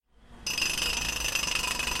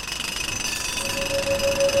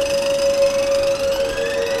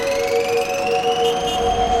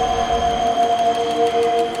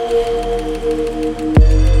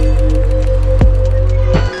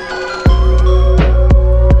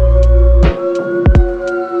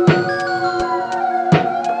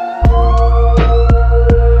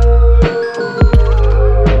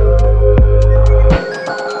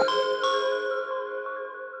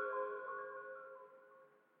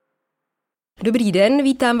Dobrý den,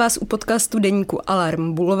 vítám vás u podcastu deníku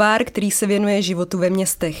Alarm Bulvár, který se věnuje životu ve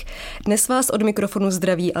městech. Dnes vás od mikrofonu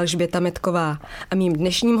zdraví Alžběta Metková a mým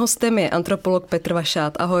dnešním hostem je antropolog Petr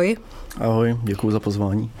Vašát. Ahoj. Ahoj, děkuji za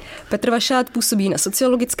pozvání. Petr Vašát působí na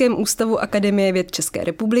Sociologickém ústavu Akademie věd České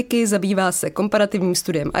republiky, zabývá se komparativním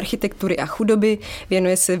studiem architektury a chudoby,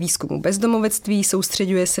 věnuje se výzkumu bezdomovectví,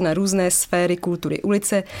 soustřeďuje se na různé sféry kultury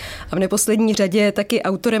ulice a v neposlední řadě je taky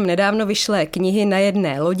autorem nedávno vyšlé knihy Na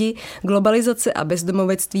jedné lodi Globalizace a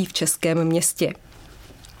bezdomovectví v českém městě.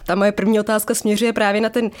 Ta moje první otázka směřuje právě na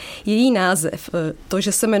ten její název. To,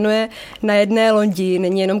 že se jmenuje Na jedné lodi,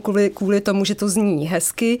 není jenom kvůli tomu, že to zní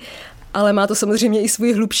hezky, ale má to samozřejmě i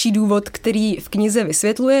svůj hlubší důvod, který v knize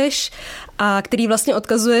vysvětluješ a který vlastně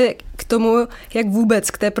odkazuje k tomu, jak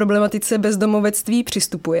vůbec k té problematice bezdomovectví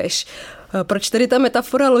přistupuješ. Proč tedy ta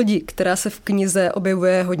metafora lodi, která se v knize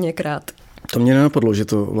objevuje hodněkrát? To mě nenapadlo, že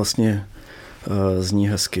to vlastně zní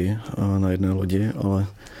hezky na jedné lodi, ale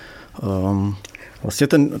vlastně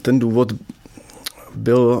ten důvod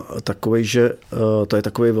byl takový, že to je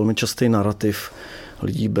takový velmi častý narrativ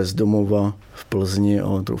lidí bez domova v Plzni,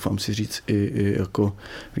 ale troufám si říct i jako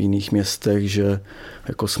v jiných městech, že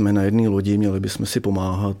jako jsme na jedné lodi, měli bychom si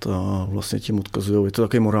pomáhat a vlastně tím odkazují, je to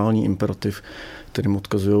takový morální imperativ, kterým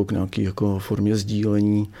odkazují k nějaké jako formě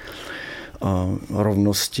sdílení a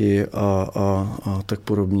rovnosti a tak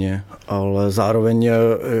podobně, ale zároveň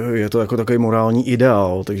je to jako takový morální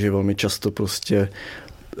ideál, takže velmi často prostě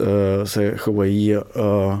se chovají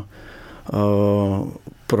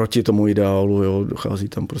proti tomu ideálu, jo, dochází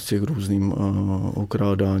tam prostě k různým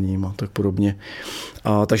okrádáním a tak podobně.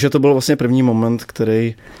 Takže to byl vlastně první moment,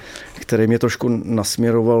 který mě trošku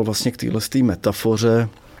nasměroval vlastně k této metafoře.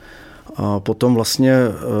 A potom vlastně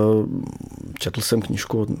četl jsem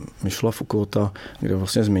knížku od Michela Foucaulta, kde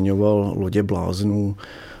vlastně zmiňoval lodě bláznů,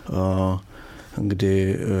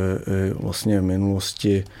 kdy vlastně v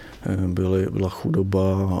minulosti byla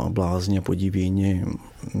chudoba a blázni a podivění,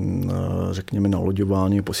 řekněme,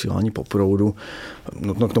 naloďování, posílání po proudu.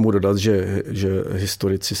 Nutno k tomu dodat, že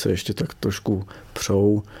historici se ještě tak trošku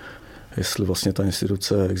přou, jestli vlastně ta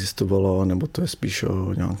instituce existovala, nebo to je spíš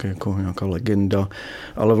nějaká legenda.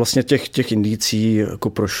 Ale vlastně těch indicí, jako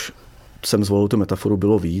proč jsem zvolil tu metaforu,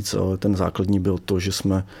 bylo víc, ale ten základní byl to, že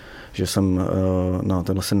jsem na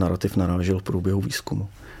tenhle narrativ narážel v průběhu výzkumu.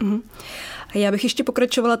 Mm-hmm. A já bych ještě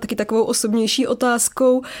pokračovala taky takovou osobnější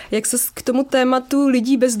otázkou, jak ses k tomu tématu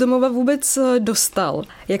lidí bez domova vůbec dostal?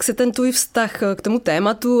 Jak se ten tvůj vztah k tomu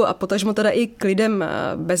tématu a potažmo teda i k lidem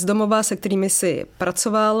bez domova, se kterými jsi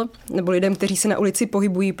pracoval, nebo lidem, kteří se na ulici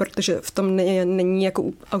pohybují, protože v tom není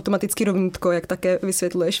jako automaticky rovnítko, jak také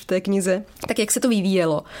vysvětluješ v té knize, tak jak se to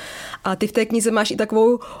vyvíjelo? A ty v té knize máš i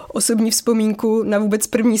takovou osobní vzpomínku na vůbec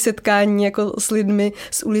první setkání jako s lidmi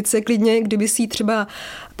z ulice, klidně, kdyby si ji třeba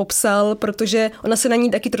popsal, protože ona se na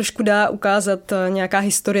ní taky trošku dá ukázat nějaká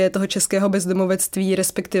historie toho českého bezdomovectví,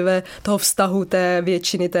 respektive toho vztahu té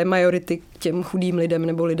většiny, té majority k těm chudým lidem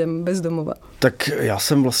nebo lidem bez domova. Tak já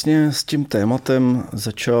jsem vlastně s tím tématem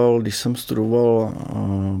začal, když jsem studoval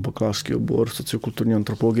bakalářský obor sociokulturní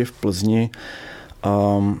antropologie v Plzni,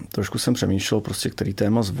 a trošku jsem přemýšlel, prostě, který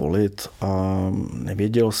téma zvolit a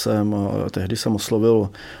nevěděl jsem. A tehdy jsem oslovil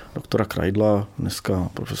doktora Kreidla, dneska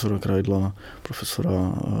profesora Kreidla,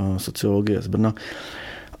 profesora sociologie z Brna.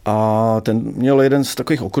 A ten měl jeden z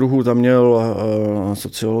takových okruhů, tam měl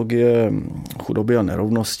sociologie chudoby a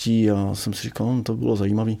nerovností a jsem si říkal, to bylo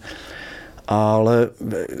zajímavý. Ale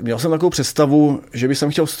měl jsem takovou představu, že bych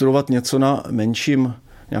chtěl studovat něco na menším,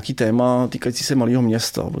 nějaký téma týkající se malého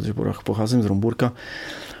města, protože pocházím z Rumburka.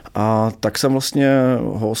 A tak jsem vlastně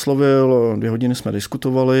ho oslovil, 2 hodiny jsme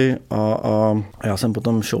diskutovali a já jsem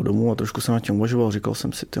potom šel domů a trošku jsem na tím uvažoval. Říkal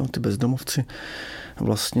jsem si, ty bezdomovci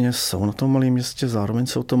vlastně jsou na tom malém městě, zároveň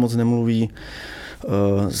se o tom moc nemluví.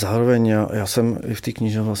 Zároveň já jsem i v té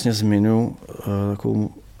knize vlastně zmiňuji takovou,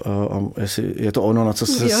 jestli je to ono, na co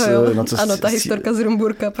se ano, ta historka z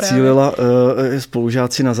Rumburka právě. Cílila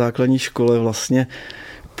spolužáci na základní škole vlastně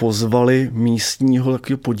pozvali místního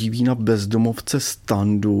takového podivína bezdomovce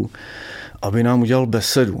Standu, aby nám udělal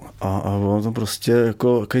besedu. A bylo to prostě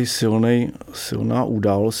jako takový silná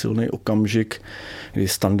událost, silný okamžik, kdy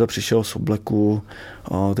Standa přišel z obleku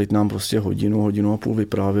a teď nám prostě hodinu a půl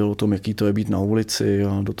vyprávěl o tom, jaký to je být na ulici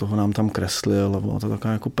a do toho nám tam kreslil a byla to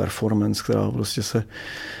taková jako performance, která prostě se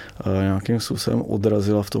nějakým způsobem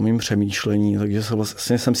odrazila v tom mým přemýšlení. Takže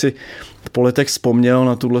vlastně jsem si po letech vzpomněl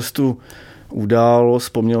na tu událost,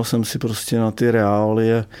 vzpomněl jsem si prostě na ty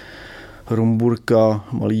reálie Rumburka,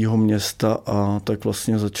 malého města a tak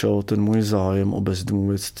vlastně začal ten můj zájem o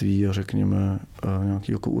bezdomovectví a řekněme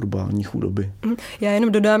nějaký jako urbání chudoby. Já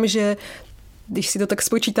jenom dodám, že Když si to tak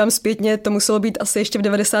spočítám zpětně, to muselo být asi ještě v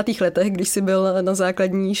 90. letech, když jsi byl na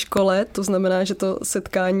základní škole. To znamená, že to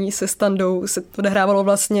setkání se Standou se odehrávalo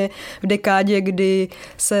vlastně v dekádě, kdy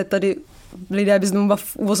se tady lidé bezdomova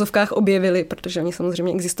v uvozovkách objevili, protože oni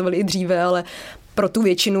samozřejmě existovali i dříve, ale pro tu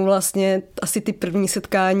většinu vlastně asi ty první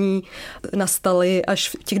setkání nastaly až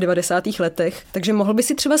v těch 90. letech. Takže mohl by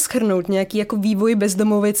si třeba shrnout nějaký jako vývoj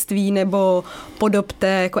bezdomovectví nebo podob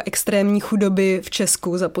té jako extrémní chudoby v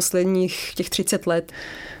Česku za posledních těch 30 let?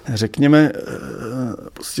 Řekněme,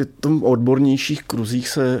 prostě v tom odbornějších kruzích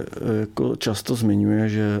se jako často zmiňuje,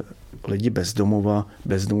 že lidi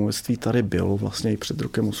bezdomovectví tady bylo vlastně i před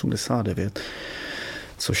rokem 89,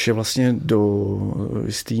 což je vlastně do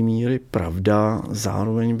jisté míry pravda.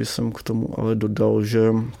 Zároveň bych k tomu ale dodal,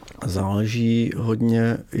 že záleží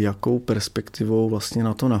hodně, jakou perspektivou vlastně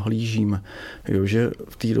na to nahlížíme. Jo, že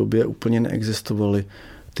v té době úplně neexistovaly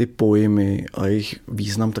ty pojmy a jejich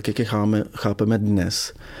význam tak, jak je chápeme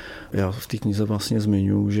dnes. Já v té knize vlastně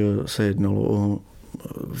zmiňuji, že se jednalo o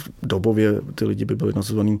dobově ty lidi by byli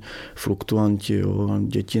nazvaný fluktuanti, jo,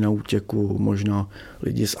 děti na útěku, možná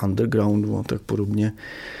lidi z undergroundu a tak podobně.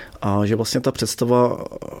 A že vlastně ta představa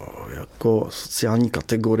jako sociální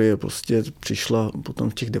kategorie prostě přišla potom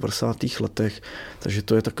v těch 90. letech, takže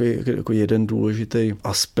to je takový jako jeden důležitý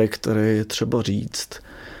aspekt, který je třeba říct.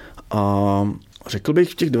 A řekl bych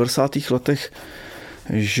v těch 90. letech,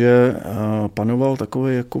 že panoval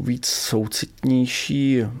takový jako víc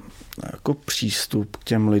soucitnější jako přístup k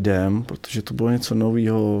těm lidem, protože to bylo něco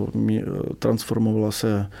nového, transformovala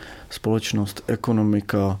se společnost,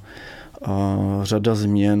 ekonomika a řada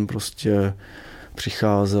změn prostě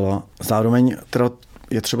přicházela. Zároveň teda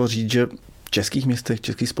je třeba říct, že v českých městech, v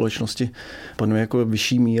české společnosti panuje jako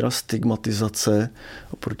vyšší míra stigmatizace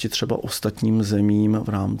oproti třeba ostatním zemím v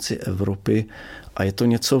rámci Evropy a je to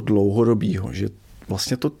něco dlouhodobého, že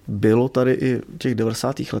vlastně to bylo tady i v těch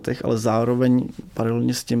 90. letech, ale zároveň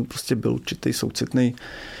paralelně s tím prostě byl určitý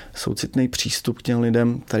soucitný přístup k těm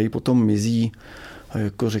lidem, který potom mizí,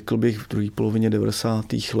 jako řekl bych, v druhé polovině 90.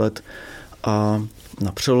 let a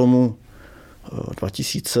na přelomu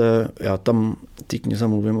 2000, já tam v té knize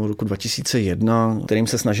mluvím o roku 2001, kterým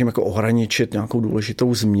se snažím jako ohraničit nějakou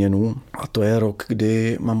důležitou změnu a to je rok,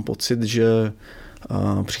 kdy mám pocit, že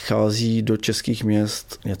přichází do českých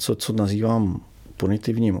měst něco, co nazývám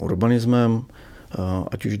punitivním urbanismem,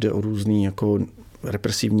 ať už jde o různý jako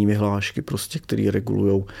represivní vyhlášky, prostě, které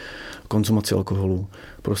regulují konzumaci alkoholu,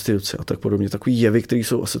 prostituci a tak podobně. Takový jevy, které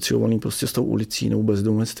jsou asociované prostě s tou ulicí nebo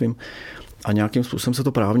bezdomovectvím a nějakým způsobem se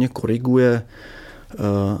to právně koriguje.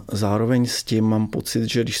 Zároveň s tím mám pocit,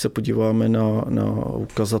 že když se podíváme na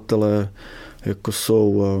ukazatele, jako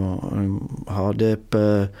jsou HDP,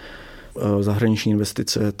 zahraniční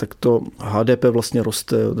investice, tak to HDP vlastně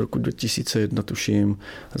roste od roku 2001, tuším,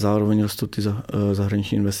 zároveň rostou ty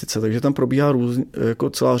zahraniční investice, takže tam probíhá jako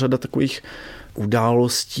celá řada takových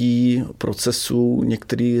událostí, procesů,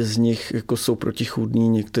 některý z nich jako jsou protichůdný,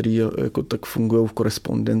 některý jako tak fungují v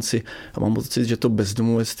korespondenci a mám pocit, že to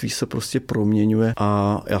bezdomovectví se prostě proměňuje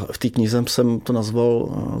a já v té knize jsem to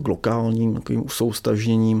nazval lokálním takovým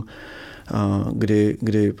usoustažněním,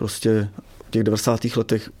 kdy prostě v těch 90.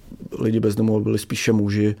 letech lidi bez domova byli spíše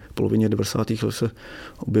muži, v polovině 90. let se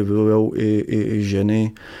objevují i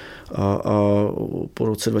ženy a po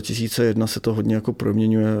roce 2001 se to hodně jako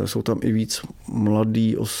proměňuje, jsou tam i víc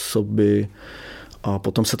mladé osoby a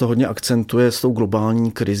potom se to hodně akcentuje s tou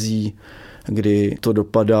globální krizí, kdy to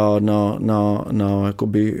dopadá na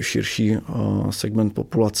jakoby širší segment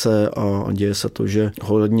populace a děje se to, že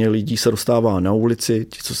hodně lidí se dostává na ulici,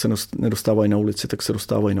 ti, co se nedostávají na ulici, tak se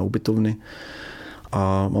dostávají na ubytovny.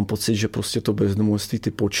 A mám pocit, že prostě to bezdomovectví,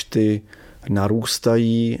 ty počty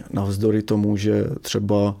narůstají navzdory tomu, že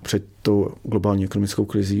třeba před tou globální ekonomickou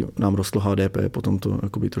krizí nám rostlo HDP, potom to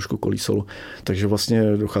jakoby trošku kolísalo. Takže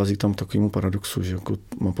vlastně dochází tam k takovému paradoxu, že jako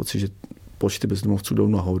mám pocit, že počty bezdomovců jdou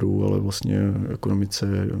nahoru, ale vlastně ekonomice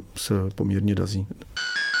se poměrně daří.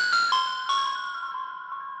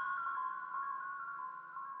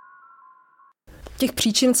 Těch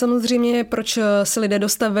příčin samozřejmě, proč se lidé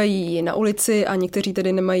dostávají na ulici a někteří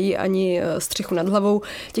tedy nemají ani střechu nad hlavou,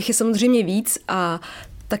 těch je samozřejmě víc a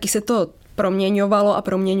taky se to proměňovalo a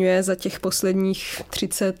proměňuje za těch posledních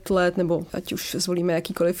 30 let, nebo ať už zvolíme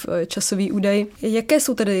jakýkoliv časový údaj. Jaké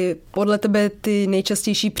jsou tedy podle tebe ty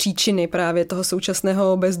nejčastější příčiny právě toho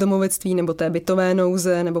současného bezdomovectví nebo té bytové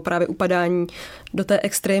nouze nebo právě upadání do té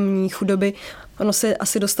extrémní chudoby? Ono se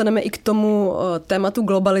asi dostaneme i k tomu tématu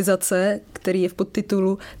globalizace, který je v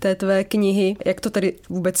podtitulu té tvé knihy. Jak to tedy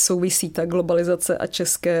vůbec souvisí, ta globalizace a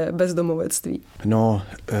české bezdomovectví? No,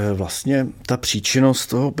 vlastně ta příčinnost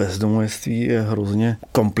toho bezdomovectví je hrozně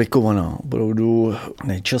komplikovaná. Opravdu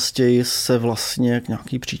nejčastěji se vlastně k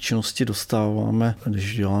nějaký příčinnosti dostáváme,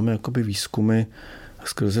 když děláme jakoby výzkumy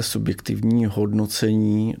skrze subjektivní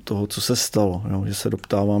hodnocení toho, co se stalo. Jo? Že se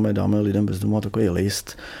doptáváme, dáme lidem bez domova takový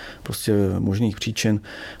list prostě možných příčin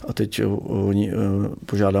a teď oni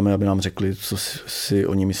požádáme, aby nám řekli, co si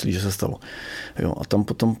oni myslí, že se stalo. Jo? A tam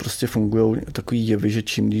potom prostě fungují takový jevy, že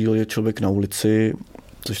čím díl je člověk na ulici,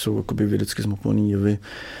 což jsou jakoby vědecky zmapovaný jevy,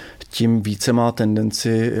 tím více má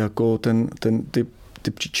tendenci jako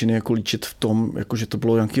ty příčiny jako líčit v tom, jako že to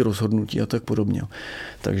bylo nějaké rozhodnutí a tak podobně.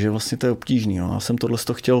 Takže vlastně to je obtížný. No. Já jsem tohle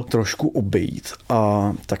chtěl trošku obejít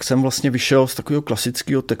a tak jsem vlastně vyšel z takového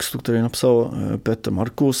klasického textu, který napsal Petr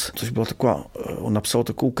Markus, což byla on napsal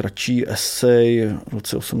takovou kratší esej v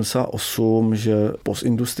roce 88, že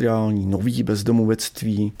postindustriální nový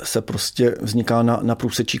bezdomovectví se prostě vzniká na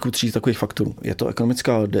průsečíku 3 takových faktorů. Je to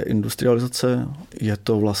ekonomická deindustrializace, je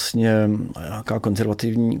to vlastně nějaká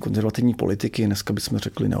konzervativní politiky, dneska bychom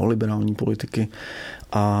řekli neoliberální politiky,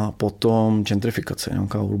 a potom gentrifikace,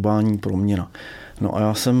 nějaká urbání proměna. No a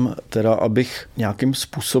já jsem teda, abych nějakým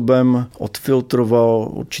způsobem odfiltroval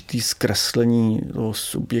určitý zkreslení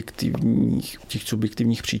těch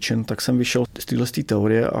subjektivních příčin, tak jsem vyšel z této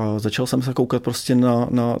teorie a začal jsem se koukat prostě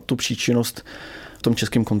na tu příčinnost v tom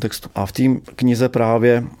českém kontextu. A v té knize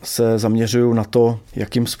právě se zaměřuju na to,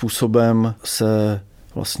 jakým způsobem se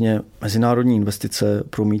vlastně mezinárodní investice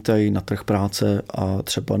promítají na trh práce a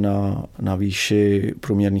třeba na výši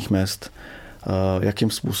průměrných mezd. Jakým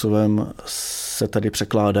způsobem se tady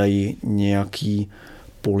překládají nějaký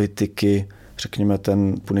politiky, řekněme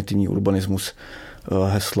ten punitivní urbanismus,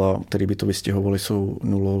 hesla, které by to vystihovaly, jsou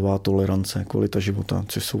nulová tolerance, kvalita života,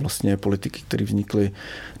 což jsou vlastně politiky, které vznikly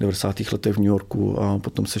v 90. letech v New Yorku a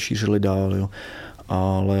potom se šířily dál. Jo.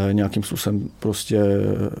 Ale nějakým způsobem prostě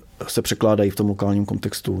se překládají v tom lokálním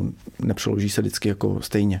kontextu, nepřeloží se vždycky jako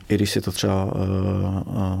stejně, i když si to třeba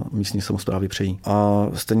místní samosprávy přejí. A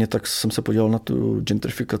stejně tak jsem se podíval na tu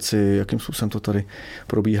gentrifikaci, jakým způsobem to tady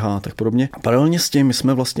probíhá, tak podobně. Paralelně s tím my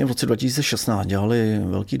jsme vlastně v roce 2016 dělali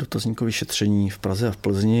velký dotazníkový šetření v Praze a v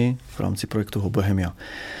Plzni v rámci projektu Hobohemia.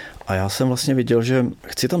 A já jsem vlastně viděl, že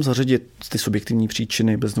chci tam zařadit ty subjektivní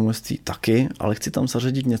příčiny bezdomovectví taky, ale chci tam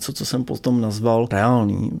zařadit něco, co jsem potom nazval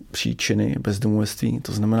reální příčiny bezdomovectví.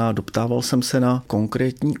 To znamená, doptával jsem se na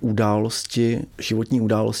konkrétní životní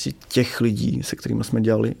události těch lidí, se kterými jsme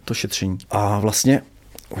dělali to šetření. A vlastně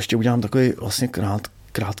ještě udělám takový vlastně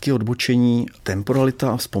krátké odbočení.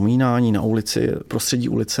 Temporalita a vzpomínání na ulici, prostředí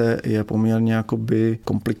ulice je poměrně jakoby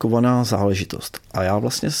komplikovaná záležitost. A já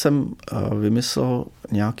vlastně jsem vymyslel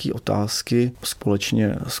nějaké otázky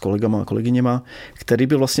společně s kolegama a kolegyněma, které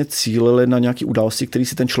by vlastně cílily na nějaké události, které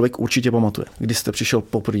si ten člověk určitě pamatuje. Kdy jste přišel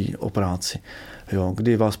poprvé o práci, jo,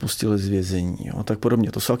 kdy vás pustili z vězení, jo, tak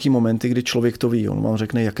podobně. To jsou taky momenty, kdy člověk to ví, on vám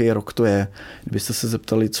řekne, jaký rok to je. Kdybyste se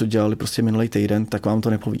zeptali, co dělali prostě minulý týden, tak vám to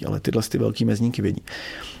nepoví, ale tyhle ty velký mezníky vědí.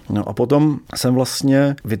 No a potom jsem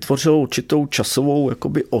vlastně vytvořil určitou časovou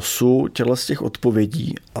jakoby osu z těch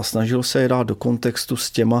odpovědí a snažil se je dát do kontextu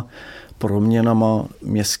s těma proměnama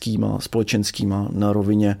městskýma, společenskýma na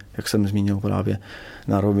rovině, jak jsem zmínil právě,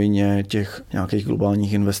 na rovině těch nějakých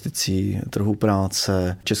globálních investicí, trhu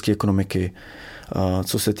práce, české ekonomiky,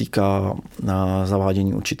 co se týká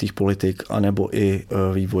zavádění určitých politik, anebo i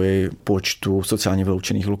vývoje počtu sociálně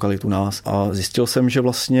vyloučených lokalit u nás. A zjistil jsem, že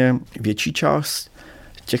vlastně větší část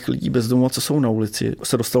těch lidí bez domova, co jsou na ulici,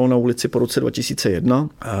 se dostalo na ulici po roce 2001.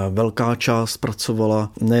 Velká část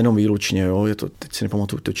pracovala nejenom výlučně, jo, je to, teď si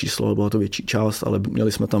nepamatuju to číslo, ale byla to větší část, ale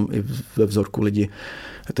měli jsme tam i ve vzorku lidi,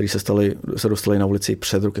 kteří se dostali na ulici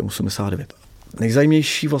před rokem 89.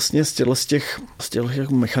 Nejzajímavější vlastně z těch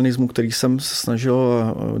mechanismů, který jsem se snažil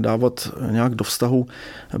dávat nějak do vztahu,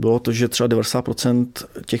 bylo to, že třeba 90%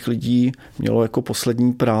 těch lidí mělo jako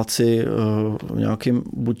poslední práci v nějakým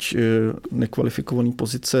buď nekvalifikovaný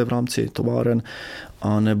pozice v rámci továren,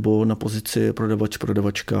 a nebo na pozici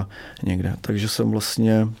prodavačka někde. Takže jsem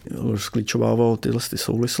vlastně rozklíčovával tyhle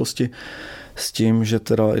souvislosti s tím, že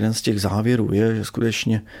teda jeden z těch závěrů je, že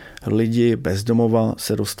skutečně lidi bez domova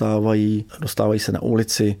se dostávají se na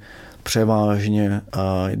ulici převážně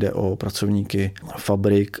a jde o pracovníky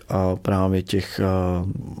fabrik a právě těch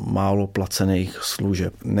málo placených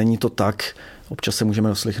služeb. Není to tak, občas se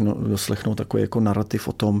můžeme doslechnout takový jako narrativ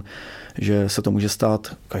o tom, že se to může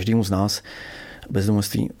stát každému z nás.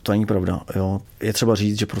 Bezdomovectví, to není pravda. Jo. Je třeba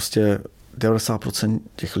říct, že prostě 90%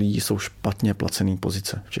 těch lidí jsou špatně placený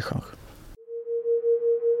pozice v Čechách.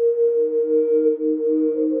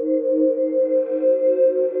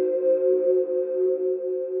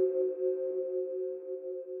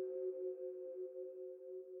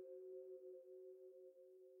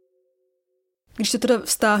 Když to teda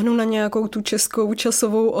vztáhnu na nějakou tu českou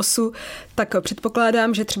časovou osu, tak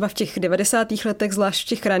předpokládám, že třeba v těch 90. letech, zvlášť v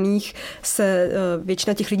těch raných, se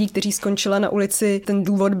většina těch lidí, kteří skončila na ulici, ten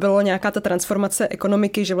důvod bylo nějaká ta transformace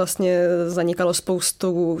ekonomiky, že vlastně zanikalo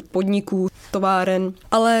spoustu podniků, továren.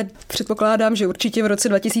 Ale předpokládám, že určitě v roce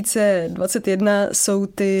 2021 jsou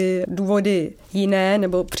ty důvody jiné,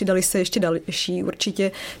 nebo přidali se ještě další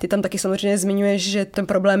určitě. Ty tam taky samozřejmě zmiňuješ, že ten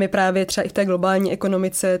problém je právě třeba i v té globální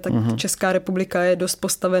ekonomice, tak Česká republika je dost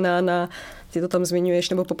postavená na, ty to tam zmiňuješ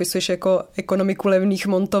nebo popisuješ jako ekonomiku levných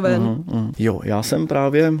montoven. Jo, já jsem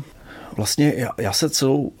právě vlastně, já se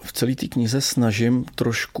v celé té knize snažím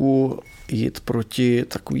trošku jít proti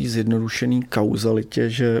takový zjednodušený kauzalitě,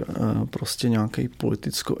 že prostě nějaký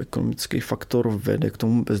politicko-ekonomický faktor vede k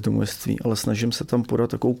tomu bezdomovectví, ale snažím se tam podat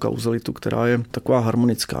takovou kauzalitu, která je taková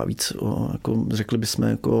harmonická, víc, jako řekli bychom,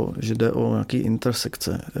 jako, že jde o nějaký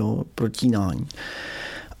intersekce, jo, protínání.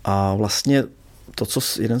 A vlastně to,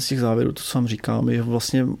 jeden z těch závěrů, to, co vám říkám, je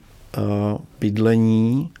vlastně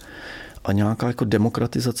bydlení a nějaká jako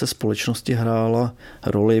demokratizace společnosti hrála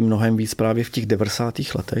roli mnohem víc právě v těch 90.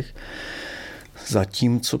 letech.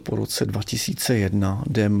 Zatímco po roce 2001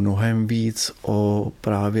 jde mnohem víc o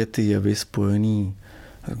právě ty jevy spojený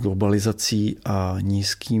globalizací a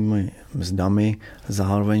nízkými mzdami.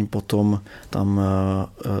 Zároveň potom tam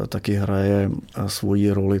taky hraje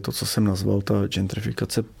svoji roli to, co jsem nazval ta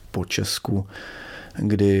gentrifikace po Česku,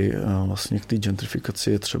 kdy vlastně k té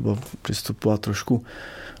gentrifikaci je třeba přistupovat trošku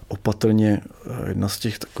opatrně. Jedna z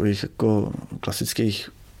těch takových jako klasických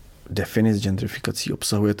definic gentrifikací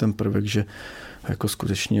obsahuje ten prvek, že jako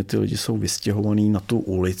skutečně ty lidi jsou vystěhovaný na tu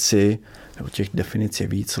ulici. Těch definic je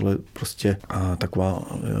víc, ale prostě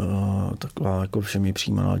taková jako všemi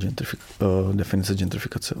přijímaná definice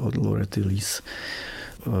gentrifikace od Loretta Lees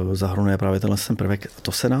zahrnuje právě tenhle prvek.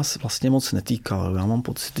 To se nás vlastně moc netýká. Já mám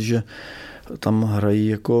pocit, že tam hrají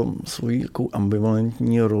jako svoji jako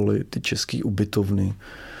ambivalentní roli ty české ubytovny,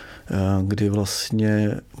 kdy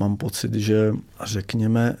vlastně mám pocit, že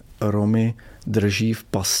řekněme Romy drží v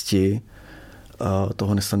pasti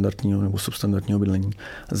toho nestandardního nebo substandardního bydlení.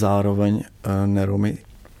 Zároveň neromy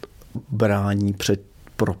brání před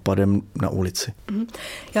propadem na ulici.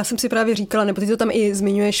 Já jsem si právě říkala, nebo ty to tam i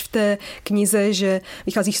zmiňuješ v té knize, že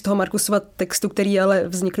vycházíš z toho Markusova textu, který ale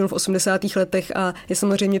vzniknul v 80. letech a je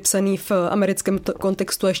samozřejmě psaný v americkém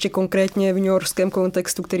kontextu a ještě konkrétně v newyorském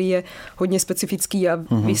kontextu, který je hodně specifický a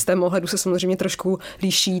v jistém ohledu se samozřejmě trošku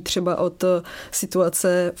liší třeba od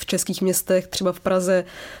situace v českých městech, třeba v Praze.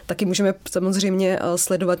 Taky můžeme samozřejmě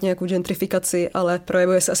sledovat nějakou gentrifikaci, ale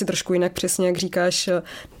projevuje se asi trošku jinak, přesně jak říkáš.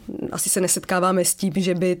 Asi se nesetkáváme s tím,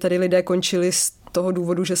 že by tady lidé končili z toho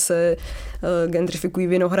důvodu, že se gentrifikují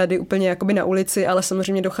vinohrady úplně jakoby na ulici, ale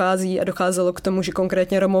samozřejmě docházelo k tomu, že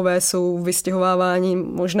konkrétně Romové jsou vystěhováváni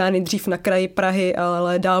možná nejdřív na kraji Prahy,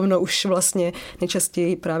 ale dávno už vlastně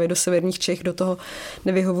nejčastěji právě do severních Čech, do toho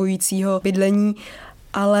nevyhovujícího bydlení.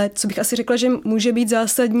 Ale co bych asi řekla, že může být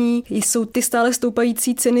zásadní, jsou ty stále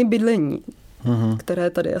stoupající ceny bydlení, které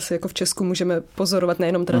tady asi jako v Česku můžeme pozorovat,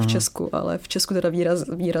 nejenom teda v Česku, ale v Česku teda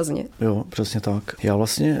výrazně. Jo, přesně tak. Já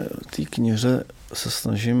vlastně té knize se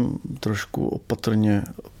snažím trošku opatrně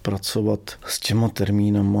pracovat s těma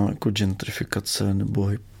termínama jako gentrifikace nebo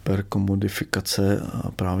hyperkomodifikace.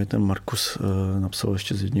 A právě ten Markus napsal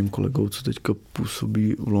ještě s jedním kolegou, co teďka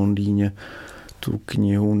působí v Londýně, tu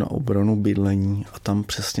knihu Na obranu bydlení a tam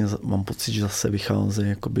přesně mám pocit, že zase vychází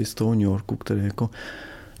jakoby z toho New Yorku, který jako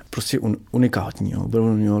prostě unikátní.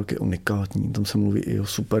 Opravdu New York je unikátní. Tam se mluví i o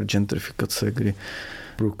super gentrifikace, kdy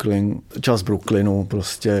část Brooklynu,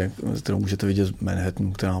 prostě, kterou můžete vidět v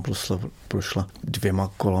Manhattanu, která prošla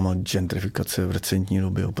 2 kolama gentrifikace v recentní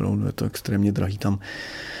době. Opravdu je to extrémně drahý tam.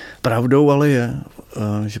 Pravdou ale je,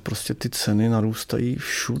 že prostě ty ceny narůstají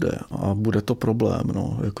všude a bude to problém.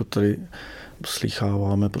 No. Jako tady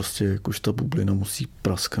slýcháváme prostě, jak už ta bublina musí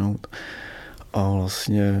prasknout. A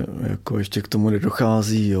vlastně jako ještě k tomu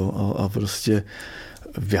nedochází, jo, a prostě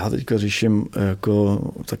já teďka řeším jako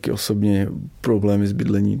taky osobně problémy s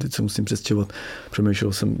bydlení, teď se musím přestěhovat.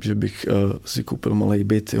 Přemýšlel jsem, že bych si koupil malej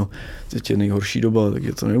byt, jo. Teď je nejhorší doba, tak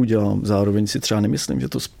je to neudělám. Zároveň si třeba nemyslím, že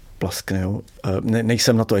to splaskne, jo.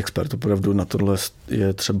 Nejsem na to expert, opravdu na tohle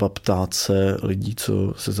je třeba ptát se lidí,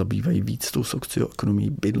 co se zabývají víc tou socioekonomií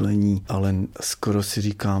bydlení, ale skoro si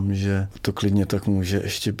říkám, že to klidně tak může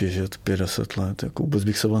ještě běžet 50 let, jako vůbec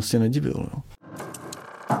bych se vlastně nedivil, jo.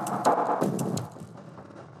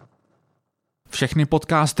 Všechny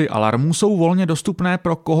podcasty Alarmu jsou volně dostupné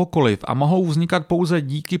pro kohokoliv a mohou vznikat pouze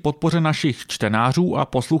díky podpoře našich čtenářů a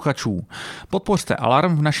posluchačů. Podpořte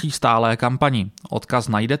Alarm v naší stálé kampani. Odkaz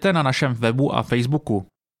najdete na našem webu a Facebooku.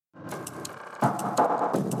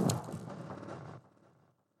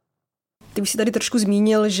 Ty už si tady trošku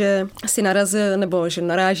zmínil, že si narazil nebo že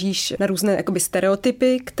narážíš na různé jakoby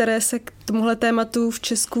stereotypy, které se k tomuhle tématu v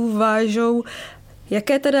Česku vážou.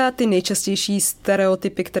 Jaké teda ty nejčastější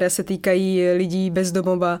stereotypy, které se týkají lidí bez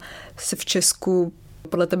domova, se v Česku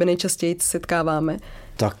podle tebe nejčastěji setkáváme?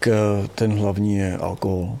 Tak ten hlavní je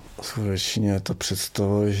alkohol. Skutečně ta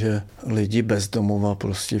představa, že lidi bez domova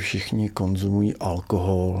prostě všichni konzumují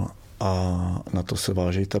alkohol a na to se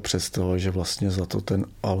váží ta představa, že vlastně za to ten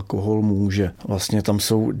alkohol může. Vlastně tam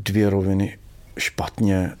jsou dvě roviny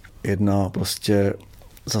špatně. Jedna prostě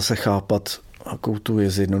zase chápat jakou tu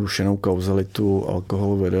je zjednodušenou kauzalitu,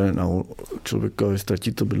 alkohol vede na člověka, že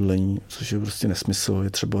ztratí to bydlení, což je prostě nesmysl. Je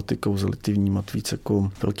třeba ty kauzality vnímat víc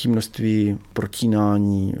jako velké množství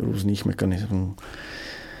protínání různých mechanismů.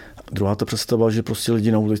 Druhá ta představa, že prostě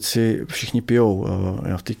lidi na ulici všichni pijou.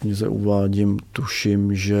 Já v té knize uvádím,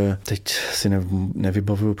 tuším, že teď si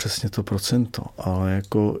nevybavuju přesně to procento, ale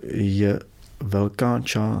jako je velká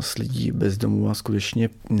část lidí bez domova skutečně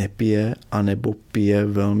nepije anebo pije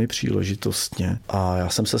velmi příležitostně. A já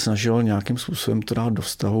jsem se snažil nějakým způsobem to dát do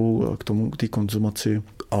vztahu k té konzumaci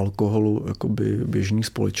alkoholu jakoby běžné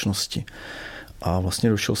společnosti. A vlastně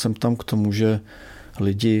došel jsem tam k tomu, že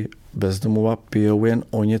lidi bez domova pijou jen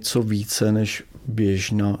o něco více než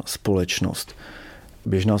běžná společnost.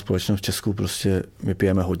 Běžná společnost v Česku prostě my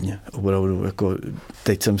pijeme hodně. Opravdu, jako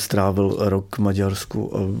teď jsem strávil rok v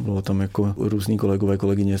Maďarsku a bylo tam jako různý kolegové,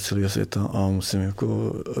 kolegyně z celého světa a musím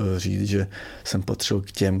jako říct, že jsem patřil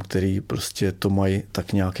k těm, který prostě to mají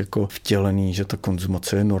tak nějak jako vtělený, že ta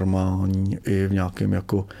konzumace je normální i v nějakém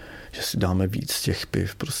jako že si dáme víc těch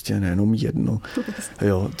piv, prostě nejenom jedno.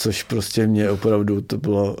 Jo, což prostě mě opravdu, to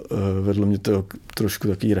bylo, vedlo mě to trošku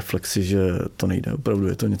takový reflexi, že to nejde, opravdu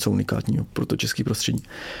je to něco unikátního pro to český prostředí.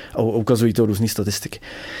 A ukazují to různý statistiky.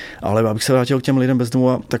 Ale abych se vrátil k těm lidem bez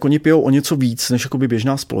domova, tak oni pijou o něco víc, než jakoby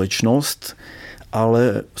běžná společnost,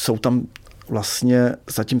 ale jsou tam vlastně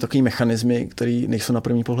zatím takový mechanismy, který nejsou na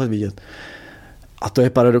první pohled vidět. A to je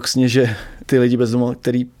paradoxně, že ty lidi bez domova,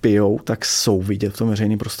 který pijou, tak jsou vidět v tom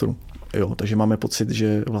veřejném prostoru. Jo, takže máme pocit,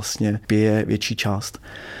 že vlastně pije větší část.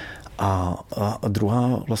 A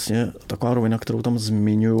druhá vlastně taková rovina, kterou tam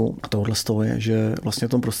zmiňuji, tohle z toho je, že vlastně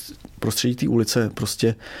v tom prostředí té ulice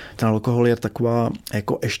prostě ten alkohol je taková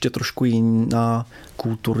jako ještě trošku jiná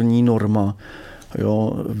kulturní norma.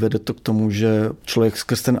 Jo, vede to k tomu, že člověk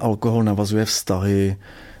skrz ten alkohol navazuje vztahy,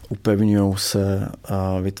 upevňují se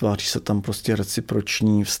a vytváří se tam prostě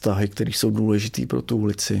reciproční vztahy, které jsou důležitý pro tu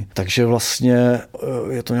ulici. Takže vlastně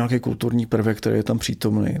je to nějaký kulturní prvek, který je tam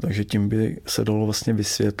přítomný, takže tím by se dalo vlastně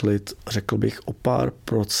vysvětlit, řekl bych, o pár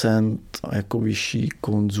procent jako vyšší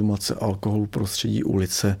konzumace alkoholu v prostředí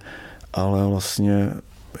ulice, ale vlastně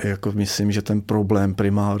jako myslím, že ten problém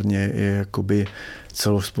primárně je jakoby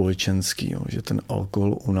celospolečenský, jo, že ten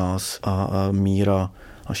alkohol u nás a míra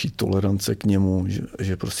naší tolerance k němu,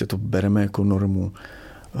 že prostě to bereme jako normu.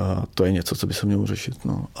 A to je něco, co by se mělo řešit.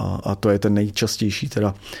 No. A to je ten nejčastější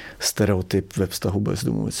teda stereotyp ve vztahu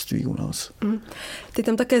bezdomovectví u nás. Ty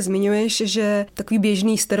tam také zmiňuješ, že takový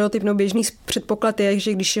běžný stereotyp, no běžný předpoklad je,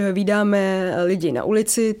 že když vydáme lidi na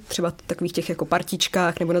ulici, třeba v takových těch jako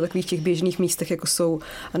partičkách nebo na takových těch běžných místech, jako jsou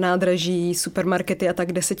nádraží, supermarkety a tak,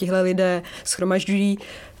 kde se tihle lidé shromažďují,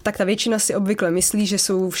 tak ta většina si obvykle myslí, že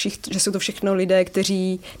jsou to všechno lidé,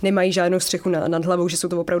 kteří nemají žádnou střechu nad hlavou, že jsou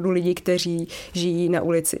to opravdu lidi, kteří žijí na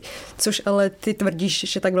ulici. Což ale ty tvrdíš,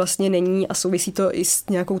 že tak vlastně není a souvisí to i s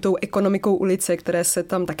nějakou tou ekonomikou ulice, které se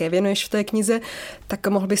tam také věnuješ v té knize. Tak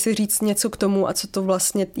mohl by si říct něco k tomu a co to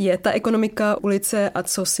vlastně je ta ekonomika ulice a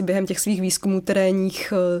co si během těch svých výzkumů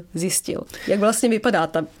terénních zjistil. Jak vlastně vypadá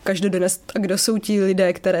ta každodennost a kdo jsou ti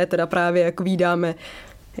lidé, které teda právě jako vídáme,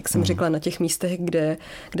 jak jsem řekla, na těch místech, kde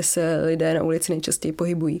se lidé na ulici nejčastěji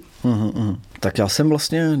pohybují. Tak já jsem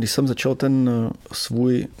vlastně, když jsem začal ten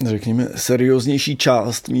svůj, řekněme, serióznější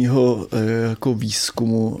část mýho jako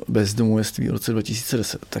výzkumu bezdomovectví v roce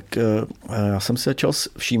 2010, tak já jsem si začal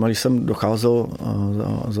všímat, když jsem docházel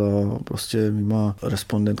za prostě mýma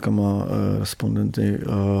respondenty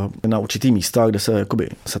na určitý místa, kde se jakoby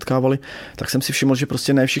setkávali, tak jsem si všiml, že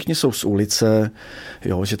prostě ne všichni jsou z ulice,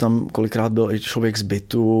 jo, že tam kolikrát byl i člověk z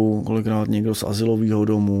bytu, kolikrát někdo z azylového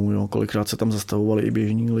domu, jo, kolikrát se tam zastavovali i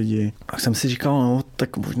běžní lidi. A jsem si říkal, no,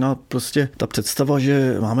 tak možná prostě ta představa,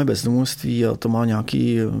 že máme bezdomovectví a to má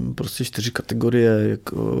nějaký prostě 4 kategorie, jak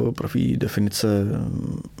praví definice,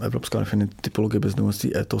 evropská typologie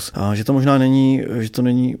bezdomovectví, etos. A že to možná není, že to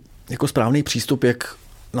není jako správný přístup, jak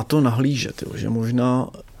na to nahlížet, jo, že možná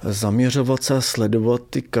zaměřovat se a sledovat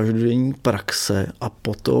ty každodenní praxe a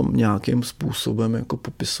potom nějakým způsobem jako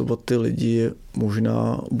popisovat ty lidi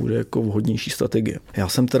možná bude jako vhodnější strategie. Já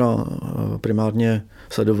jsem teda primárně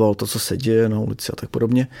sledoval to, co se děje na ulici a tak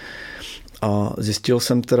podobně. A zjistil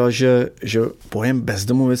jsem teda, že pojem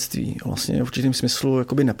bezdomovectví vlastně je v určitém smyslu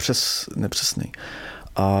jakoby nepřesný.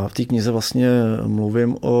 A v té knize vlastně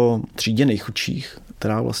mluvím o třídě nejchudších,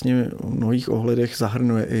 která vlastně v mnohých ohledech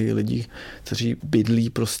zahrnuje i lidi, kteří bydlí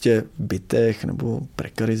prostě v bytech nebo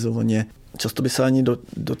prekarizovaně. Často by se ani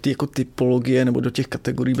do té jako typologie nebo do těch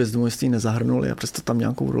kategorií bezdomovectví nezahrnuli a přesto tam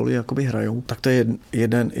nějakou roli jakoby hrajou. Tak to je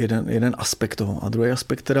jeden aspekt toho. A druhý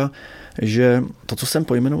aspekt teda, že to, co jsem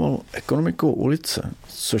pojmenoval ekonomikou ulice,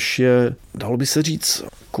 což je, dalo by se říct,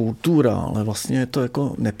 kultura, ale vlastně je to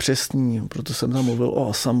jako nepřesný, proto jsem tam mluvil o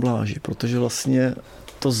asambláži, protože vlastně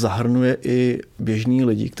to zahrnuje i běžní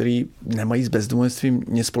lidi, kteří nemají s bezdomovectvím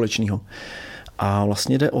nic společného. A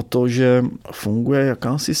vlastně jde o to, že funguje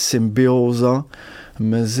jakási symbióza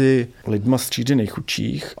mezi lidma z třídy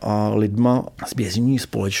nejchudších a lidma z běžné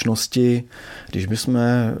společnosti, když bychom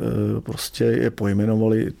prostě je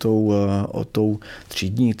pojmenovali tou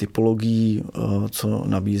třídní typologií, co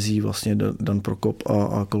nabízí vlastně Dan Prokop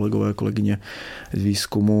a kolegové, kolegyně z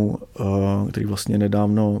výzkumu, který vlastně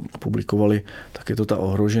nedávno publikovali, tak je to ta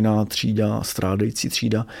ohrožená třída, strádající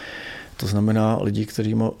třída. To znamená lidi,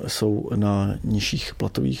 kteří jsou na nižších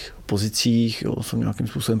platových pozicích, jo, jsou nějakým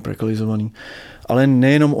způsobem prekalizovaní. Ale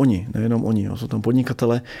nejenom oni, jo, jsou tam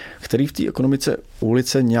podnikatele, kteří v té ekonomice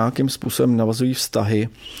ulice nějakým způsobem navazují vztahy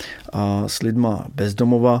a s lidma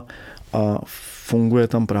bezdomova a funguje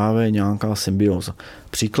tam právě nějaká symbióza.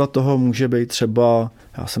 Příklad toho může být třeba,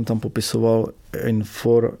 já jsem tam popisoval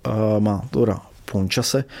informátora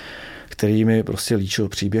Pončase, který mi prostě líčil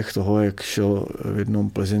příběh toho, jak šel v jednom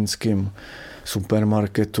plzeňském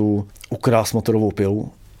supermarketu ukrást motorovou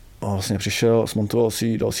pilu a vlastně přišel, smontoval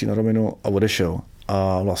si, dal si na rovinu a odešel.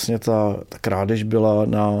 A vlastně ta krádež byla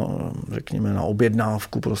na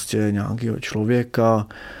objednávku prostě nějakého člověka,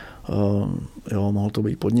 jo, mohl to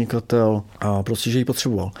být podnikatel a prostě, že ji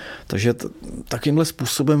potřeboval. Takže takýmhle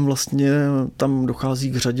způsobem vlastně tam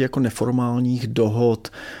dochází k řadě jako neformálních dohod.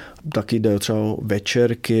 Taky jde třeba o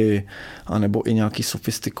večerky, anebo i nějaký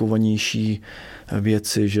sofistikovanější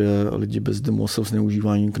věci, že lidi bez domova jsou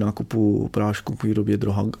zneužíváni k nákupu prášku, k výrobě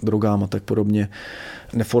drogám a tak podobně.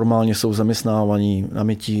 Neformálně jsou zaměstnávaní na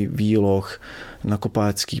mytí výloh, na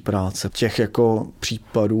kopácké práce. Těch jako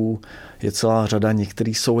případů je celá řada,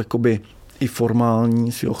 některý jsou jakoby i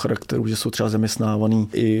formální svého charakteru, že jsou třeba zaměstnávaný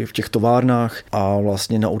i v těch továrnách a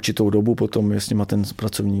vlastně na určitou dobu potom je s nima ten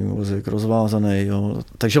pracovní úvazek rozvázaný. Jo.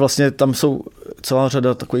 Takže vlastně tam jsou celá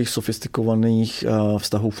řada takových sofistikovaných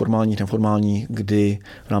vztahů formálních, neformálních, kdy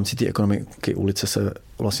v rámci té ekonomiky ulice se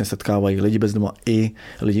vlastně setkávají lidi bez domova i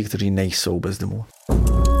lidi, kteří nejsou bez domova.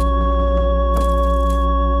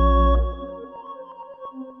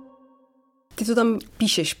 Ty to tam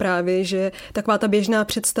píšeš právě, že taková ta běžná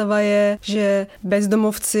představa je, že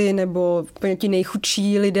bezdomovci nebo ti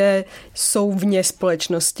nejchudší lidé jsou vně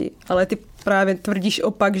společnosti. Ale ty právě tvrdíš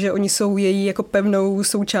opak, že oni jsou její jako pevnou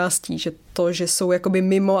součástí, že to, že jsou jakoby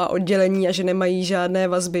mimo a oddělení a že nemají žádné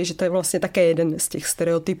vazby, že to je vlastně také jeden z těch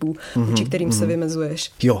stereotypů, vůči kterým se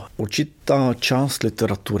vymezuješ. Jo, určitá část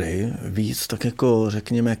literatury, víc tak jako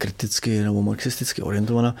řekněme kriticky nebo marxisticky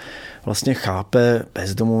orientovaná, vlastně chápe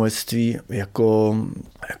bezdomovectví jako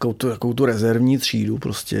tu rezervní třídu,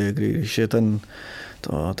 prostě, když je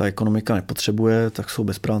ta ekonomika nepotřebuje, tak jsou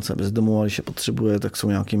bez práce, bez domova, když je potřebuje, tak jsou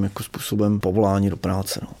nějakým jako způsobem povolání do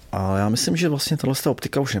práce. No. A já myslím, že vlastně tahle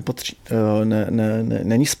optika už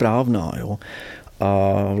není správná. Jo.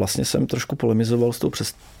 A vlastně jsem trošku polemizoval s tou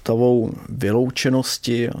představou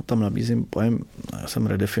vyloučenosti. Tam nabízím pojem, já jsem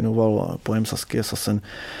redefinoval pojem Saskia Sassen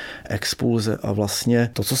expulze a vlastně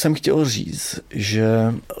to, co jsem chtěl říct,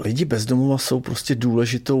 že lidi bez domova jsou prostě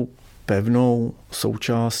důležitou pevnou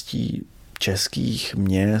součástí českých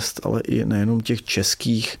měst, ale i nejenom těch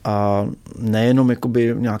českých a nejenom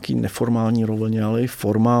jakoby nějaký neformální rovině, ale i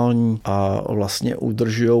formální a vlastně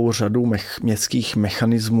udržujou řadu městských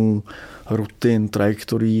mechanismů, rutin,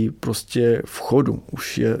 trajektorií prostě v chodu.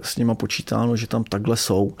 Už je s nima počítáno, že tam takhle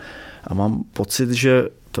jsou a mám pocit, že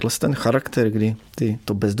ten charakter, kdy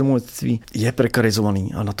to bezdomovectví je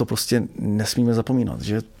prekarizovaný a na to prostě nesmíme zapomínat,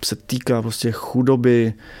 že se týká prostě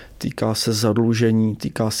chudoby, týká se zadlužení,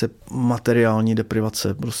 týká se materiální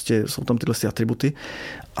deprivace, prostě jsou tam tyhle atributy,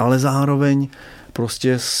 ale zároveň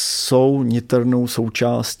prostě jsou niternou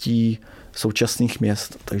součástí současných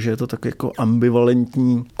měst. Takže je to tak jako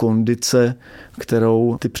ambivalentní kondice,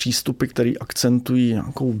 kterou ty přístupy, které akcentují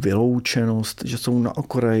nějakou vyloučenost, že jsou na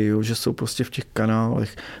okraji, že jsou prostě v těch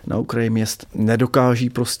kanálech na okraji měst, nedokáží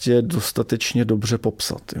prostě dostatečně dobře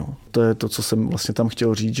popsat. Jo. To je to, co jsem vlastně tam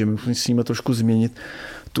chtěl říct, že my musíme trošku změnit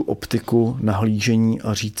tu optiku nahlížení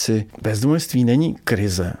a říci, bezdomovectví není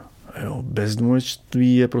krize. Jo.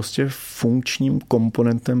 Bezdomovectví je prostě funkčním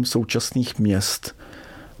komponentem současných měst,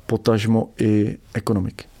 potažmo i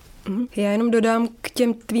ekonomiky. Já jenom dodám k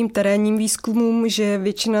těm tvým terénním výzkumům, že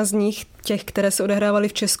většina z nich, těch, které se odehrávaly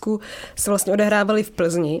v Česku, se vlastně odehrávaly v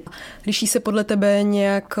Plzni. Liší se podle tebe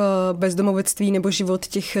nějak bezdomovectví nebo život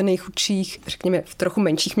těch nejchudších, řekněme v trochu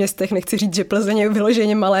menších městech, nechci říct, že Plzeň je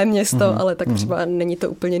vyloženě malé město, ale tak třeba není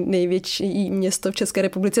to úplně největší město v České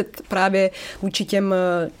republice právě vůči těm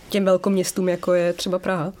velkoměstům, jako je třeba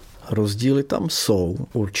Praha? Rozdíly tam jsou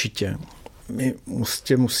určitě. My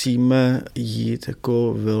musíme jít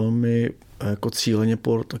jako velmi jako cíleně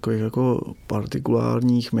po takových jako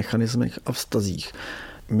partikulárních mechanismech a vztazích.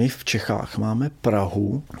 My v Čechách máme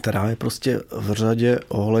Prahu, která je prostě v řadě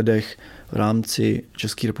ohledech v rámci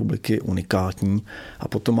České republiky unikátní, a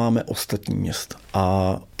potom máme ostatní města.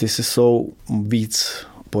 A ty si jsou víc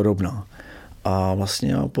podobná. A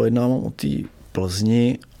vlastně já pojednávám o té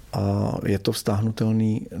Plzni a je to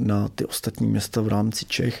vztáhnutelný na ty ostatní města v rámci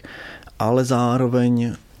Čech, ale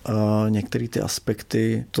zároveň některé ty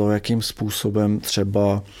aspekty, to, jakým způsobem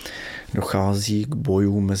třeba dochází k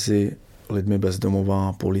bojům mezi lidmi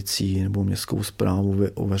bezdomová, policií nebo městskou správu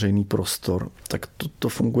o veřejný prostor, tak to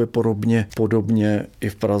funguje podobně i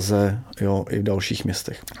v Praze, jo, i v dalších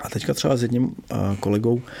městech. A teďka třeba s jedním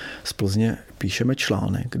kolegou z Plzně píšeme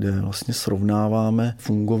článek, kde vlastně srovnáváme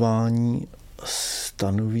fungování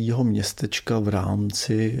stanového městečka v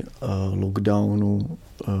rámci lockdownu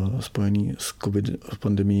spojený s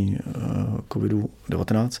pandemií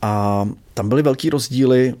COVID-19. A tam byly velký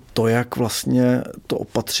rozdíly, to, jak vlastně to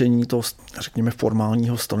opatření toho, řekněme,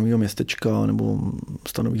 formálního stanového městečka nebo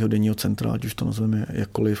stanového denního centra, ať už to nazveme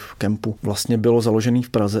jakkoliv, kempu, vlastně bylo založené v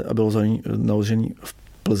Praze a bylo založené v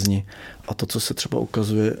Plzni. A to, co se třeba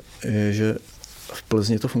ukazuje, je, že v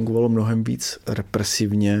Plzni to fungovalo mnohem víc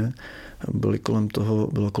represivně,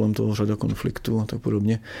 byla kolem toho řada konfliktů a tak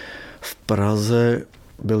podobně. V Praze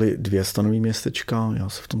byly 2 stanový městečka, já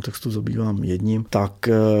se v tom textu zabývám jedním, tak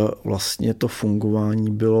vlastně to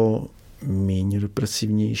fungování bylo méně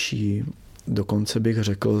represivnější, dokonce bych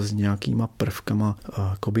řekl s nějakýma prvkama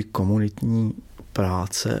jakoby komunitní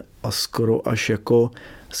práce a skoro až jako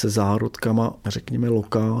se zárodkama, řekněme,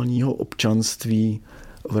 lokálního občanství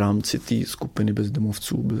v rámci té skupiny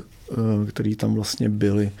bezdomovců, který tam vlastně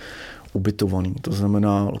byli ubytovaný. To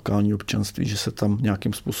znamená lokální občanství, že se tam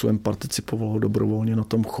nějakým způsobem participovalo dobrovolně na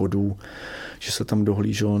tom chodu, že se tam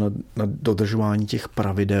dohlíželo na dodržování těch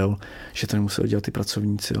pravidel, že to nemuseli dělat ty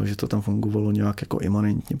pracovníci, ale že to tam fungovalo nějak jako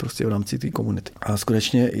imanentně prostě v rámci té komunity. A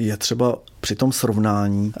skutečně je třeba při tom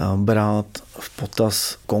srovnání brát v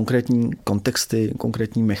potaz konkrétní kontexty,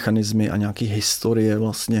 konkrétní mechanismy a nějaké historie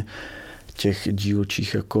vlastně těch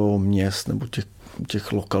dílčích jako měst nebo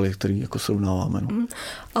těch lokalit, který jako srovnáváme. No.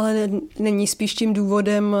 Ale není spíš tím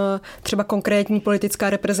důvodem třeba konkrétní politická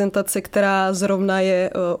reprezentace, která zrovna je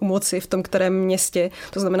u moci v tom kterém městě.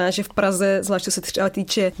 To znamená, že v Praze, zvláště se třeba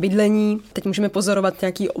týče bydlení, teď můžeme pozorovat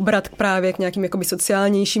nějaký obrat právě k nějakým jakoby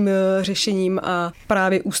sociálnějším řešením a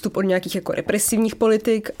právě ústup od nějakých jako represivních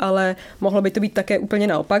politik, ale mohlo by to být také úplně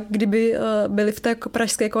naopak, kdyby byly v té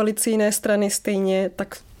pražské koalici jiné strany stejně,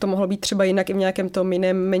 tak to mohlo být třeba jinak i v nějakém tom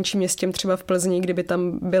jiném menším městě, třeba v Plzni, kdyby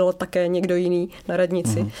tam byl také někdo jiný na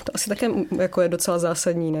radnici. To asi také jako je docela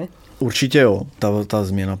zásadní, ne? Určitě jo. Ta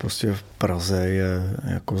změna prostě v Praze je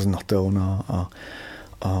jako znatelná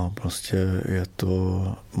a prostě je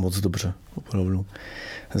to moc dobře, opravdu.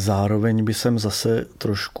 Zároveň by jsem zase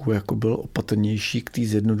trošku jako byl opatrnější k té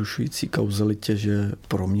zjednodušující kauzalitě, že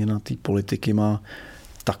proměna té politiky má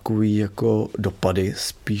takový jako dopady,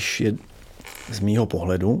 spíš je z mýho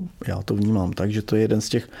pohledu, já to vnímám tak, že to je jeden z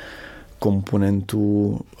těch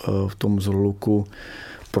komponentů v tom zrluku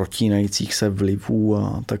protínajících se vlivů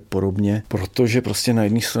a tak podobně, protože prostě na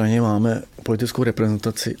jedné straně máme politickou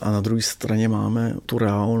reprezentaci a na druhé straně máme tu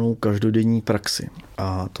reálnou každodenní praxi.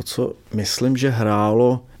 A to, co myslím, že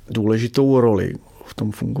hrálo důležitou roli v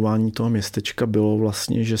tom fungování toho městečka, bylo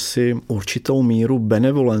vlastně, že si určitou míru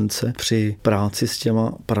benevolence při práci s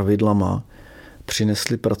těma pravidlama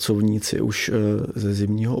přinesli pracovníci už ze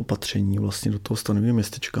zimního opatření vlastně do toho stanového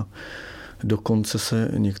městečka. Dokonce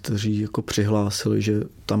se někteří jako přihlásili, že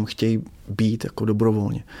tam chtějí být jako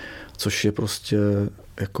dobrovolně, což je prostě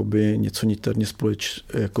jakoby něco niterně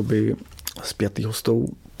jakoby spjatýho s tou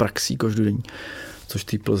praxí každodenní. Což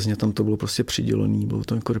té Plzně tam to bylo prostě přidělený, bylo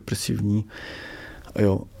to jako represivní.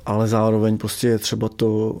 Jo, ale zároveň prostě je třeba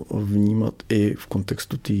to vnímat i v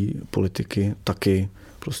kontextu té politiky taky,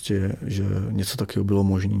 prostě, že něco takového bylo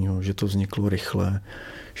možného, že to vzniklo rychle,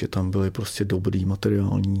 že tam byly prostě dobrý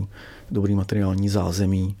materiální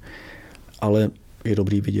zázemí, ale je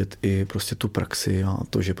dobrý vidět i prostě tu praxi a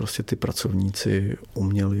to, že prostě ty pracovníci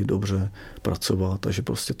uměli dobře pracovat a že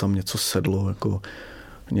prostě tam něco sedlo, jako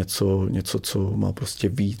něco, co má prostě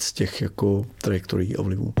víc těch jako trajektorií a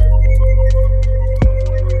vlivů.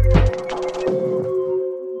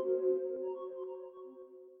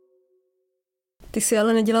 Ty jsi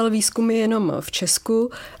ale nedělal výzkumy jenom v Česku,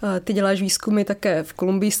 ty děláš výzkumy také v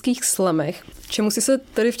kolumbijských slamech. Čemu jsi se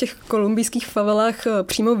tady v těch kolumbijských favelách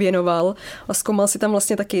přímo věnoval a zkoumal si tam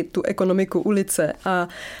vlastně taky tu ekonomiku ulice a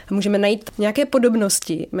můžeme najít nějaké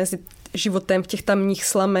podobnosti mezi životem v těch tamních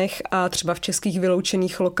slamech a třeba v českých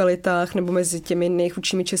vyloučených lokalitách nebo mezi těmi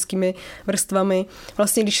nejchudšími českými vrstvami.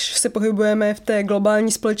 Vlastně, když se pohybujeme v té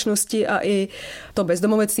globální společnosti a i to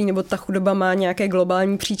bezdomovectví nebo ta chudoba má nějaké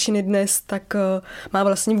globální příčiny dnes, tak má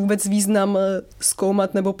vlastně vůbec význam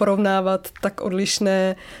zkoumat nebo porovnávat tak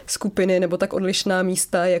odlišné skupiny nebo tak odlišná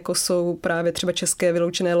místa, jako jsou právě třeba české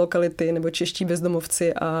vyloučené lokality nebo čeští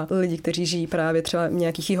bezdomovci a lidi, kteří žijí právě třeba v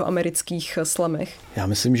nějakých jihoamerických slamech. Já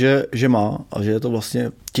myslím, že má a že je to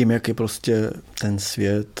vlastně tím, jak je prostě ten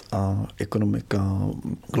svět a ekonomika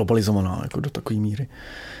globalizovaná jako do takové míry.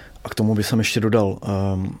 A k tomu bych jsem ještě dodal,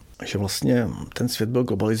 že vlastně ten svět byl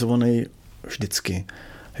globalizovaný vždycky.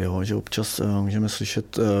 Jo, že občas můžeme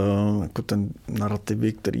slyšet jako ten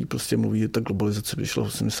narrativy, který prostě mluví, že ta globalizace přišla v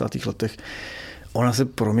 80. letech. Ona se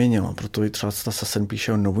proměnila, proto i třeba Sassen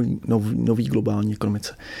píše o nový globální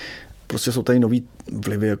ekonomice. Prostě jsou tady nový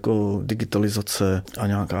vlivy jako digitalizace a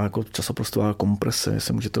nějaká jako časoprostorová komprese.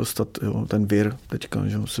 Se můžete dostat, jo, ten vir teďka,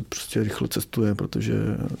 že se prostě rychle cestuje, protože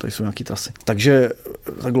tady jsou nějaké trasy. Takže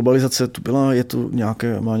ta globalizace tu byla,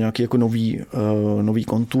 má nějaké jako nový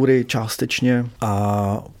kontury částečně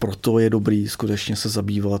a proto je dobrý skutečně se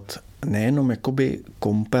zabývat nejenom jakoby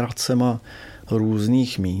komparacema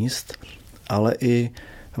různých míst, ale i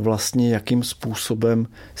vlastně jakým způsobem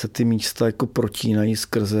se ty místa jako protínají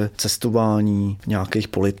skrze cestování nějakých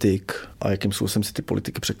politik a jakým způsobem se ty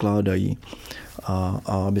politiky překládají. A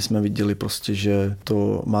aby jsme viděli prostě, že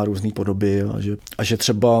to má různé podoby a že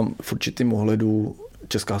třeba v určitém ohledu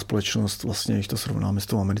česká společnost, vlastně, když to srovnáme s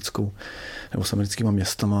tou americkou nebo s americkýma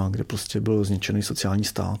městama, kde prostě byl zničený sociální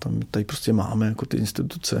stát. A my tady prostě máme jako ty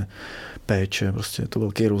instituce péče, prostě je to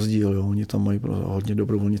velký rozdíl. Jo. Oni tam mají hodně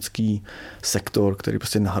dobrovolnický sektor, který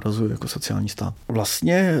prostě nahrazuje jako sociální stát.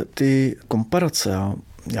 Vlastně ty komparace,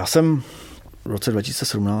 já jsem v roce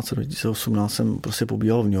 2017 a 2018 jsem prostě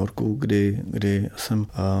pobíhal v New Yorku, kdy jsem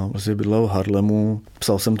prostě bydlel v Harlemu,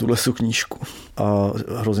 psal jsem tuhle knížku a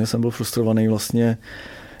hrozně jsem byl frustrovaný vlastně,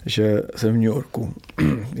 že jsem v New Yorku,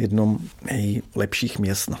 jednom nejlepších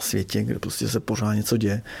měst na světě, kde prostě se pořád něco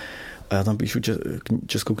děje. A já tam píšu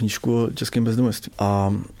českou knížku o českém bezdomovectví.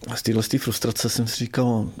 A z téhle frustrace jsem si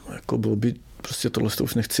říkal, jako bylo by prostě tohle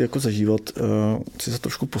už nechci jako zažívat, chci se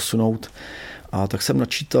trošku posunout. A tak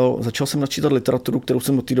začal jsem načítat literaturu, kterou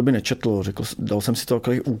jsem do té doby nečetl. Dal jsem si to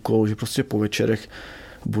takový úkol, že prostě po večerech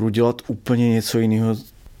budu dělat úplně něco jiného,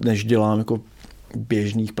 než dělám jako v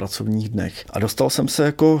běžných pracovních dnech. A dostal jsem se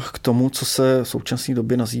jako k tomu, co se v současné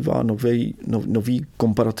době nazývá nový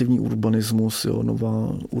komparativní urbanismus, jo,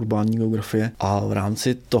 nová urbání geografie. A v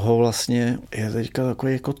rámci toho vlastně je teďka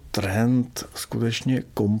takový jako trend skutečně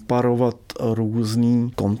komparovat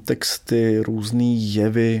různý kontexty, různý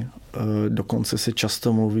jevy. Dokonce se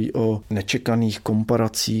často mluví o nečekaných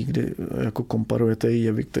komparacích, kdy jako komparujete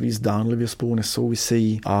jevy, které zdánlivě spolu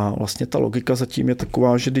nesouvisejí. A vlastně ta logika zatím je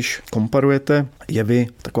taková, že když komparujete jevy,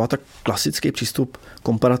 taková tak klasický přístup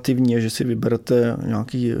komparativní je, že si vyberete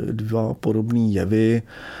nějaký dva podobný jevy,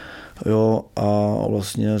 jo, a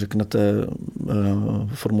vlastně řeknete,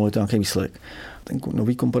 formulujete nějaký výsledek. Ten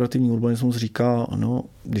nový komparativní urbanismus říká, no,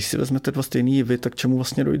 když si vezmete dva stejný jevy, tak čemu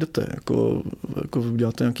vlastně dojdete? Jako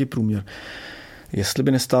uděláte nějaký průměr. Jestli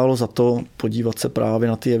by nestálo za to podívat se právě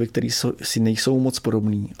na ty jevy, které si nejsou moc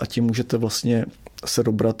podobný a tím můžete vlastně se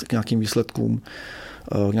dobrat k nějakým výsledkům,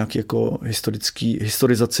 nějaký jako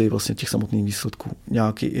historizaci vlastně těch samotných výsledků,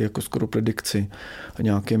 nějaký jako skoro predikci,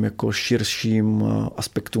 nějakým jako širším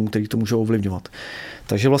aspektům, který to můžou ovlivňovat.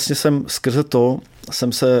 Takže vlastně skrze to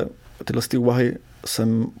jsem se tyhle úvahy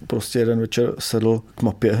jsem prostě jeden večer sedl k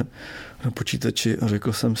mapě na počítači a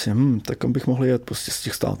řekl jsem si, tak kam bych mohl jet prostě z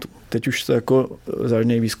těch států. Teď už to jako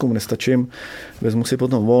žádný výzkum nestačím, vezmu si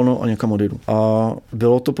potom volno a někam odjedu. A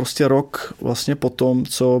bylo to prostě rok vlastně potom,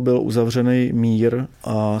 co byl uzavřený mír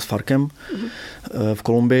a s Farkem v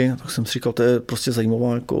Kolumbii, tak jsem si říkal, to je prostě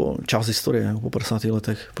zajímavá jako část historie, po 50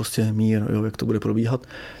 letech, prostě mír, jo, jak to bude probíhat.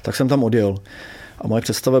 Tak jsem tam odjel. A moje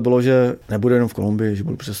představa bylo, že nebudu jenom v Kolumbii, že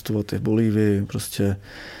budu přestovat i v Bolívii, prostě.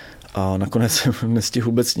 A nakonec jsem nestihl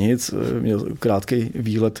vůbec nic. Měl krátký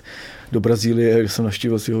výlet do Brazílie, kde jsem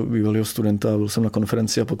navštívil svého bývalého studenta, byl jsem na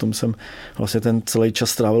konferenci a potom jsem vlastně ten celý čas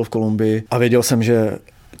strávil v Kolumbii a věděl jsem, že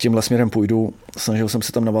tímhle směrem půjdu. Snažil jsem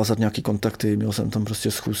se tam navázat nějaký kontakty, měl jsem tam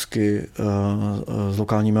prostě schůzky s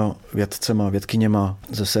lokálníma vědcema, vědkyněma,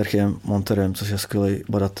 se Sergiem Monterem, což je skvělý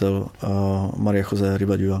badatel, Maria José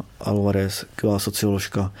Ribadua Alvarez, skvělá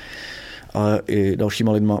socioložka a i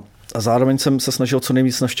dalšíma lidma. A zároveň jsem se snažil co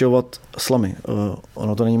nejvíc navštěvovat slamy.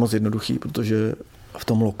 Ono to není moc jednoduchý, protože v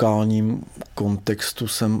tom lokálním kontextu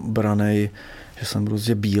jsem branej, že jsem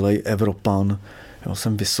prostě bílej Evropan, jo,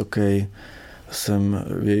 jsem vysoký, jsem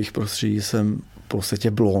v jejich prostředí, jsem v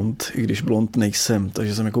podstatě blond, i když blond nejsem,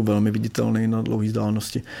 takže jsem jako velmi viditelný na dlouhé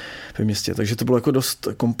vzdálenosti ve městě. Takže to bylo jako dost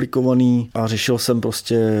komplikovaný a řešil jsem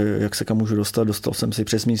prostě, jak se kam můžu dostat. Dostal jsem si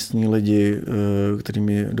přes místní lidi, kteří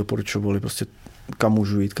mi doporučovali prostě kam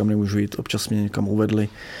můžu jít, kam nemůžu jít, občas mě někam uvedli.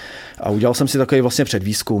 A udělal jsem si takový vlastně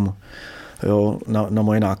předvýzkum, jo, na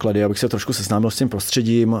moje náklady, abych se trošku seznámil s tím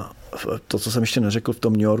prostředím. To, co jsem ještě neřekl v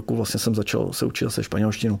tom New Yorku, vlastně jsem začal se učit zase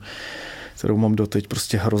španělštinu, kterou mám doteď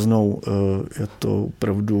prostě hroznou. Je to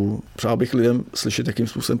opravdu, přál bych lidem slyšet, jakým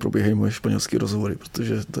způsobem probíhají moje španělské rozhovory,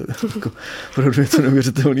 protože to je jako, opravdu je to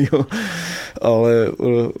neuvěřitelného, ale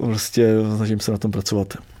prostě snažím se na tom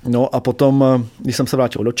pracovat. No a potom, když jsem se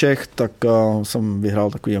vrátil do Čech, tak jsem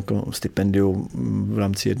vyhrál takový jako stipendium v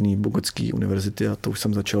rámci jedné bogotské univerzity a to už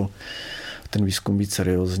jsem začal ten výzkum být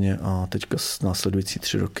seriózně a teďka následující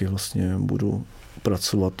 3 roky vlastně budu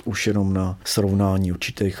pracovat už jenom na srovnání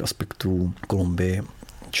určitých aspektů Kolumbie,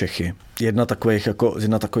 Čechy. Jedna takových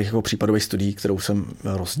jako případových studií, kterou jsem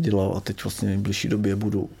rozdělal a teď vlastně v nejbližší době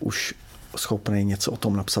budu už schopný něco o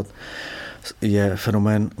tom napsat, je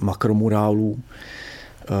fenomén makromurálů.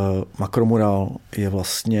 Makromurál je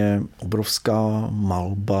vlastně obrovská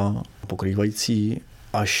malba pokrývající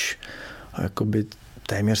až jakoby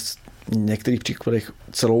téměř v některých příkladech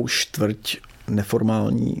celou čtvrť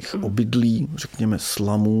neformálních obydlí, řekněme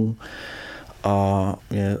slamů a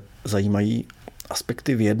mě zajímají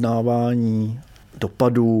aspekty vyjednávání,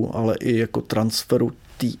 dopadů, ale i jako transferu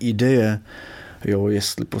té ideje, jo,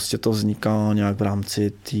 jestli prostě to vzniká nějak v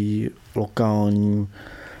rámci té lokální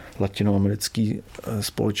latinoamerické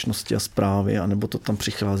společnosti a správy, anebo to tam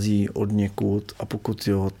přichází od někud a pokud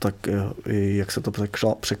jo, tak jak se to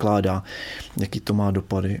překládá, jaký to má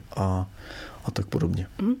dopady a tak podobně.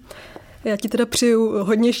 Já ti teda přeju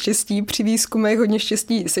hodně štěstí při výzkumech, hodně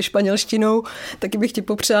štěstí se španělštinou, taky bych ti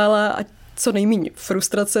popřála, ať co nejméně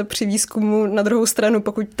frustrace při výzkumu. Na druhou stranu,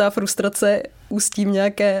 pokud ta frustrace ústí v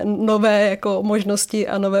nějaké nové jako možnosti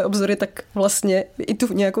a nové obzory, tak vlastně i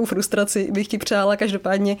tu nějakou frustraci bych ti přála.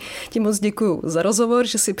 Každopádně ti moc děkuju za rozhovor,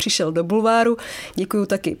 že jsi přišel do Bulváru. Děkuju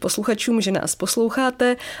taky posluchačům, že nás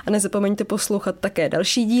posloucháte a nezapomeňte poslouchat také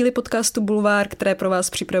další díly podcastu Bulvár, které pro vás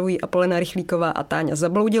připravují Apolena Rychlíková a Táňa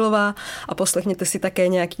Zabloudilová a poslechněte si také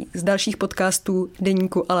nějaký z dalších podcastů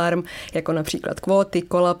deníku Alarm, jako například Kvóty,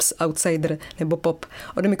 Kolaps, Outsider nebo Pop.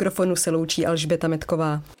 Od mikrofonu se loučí Alžběta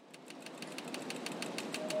Metková.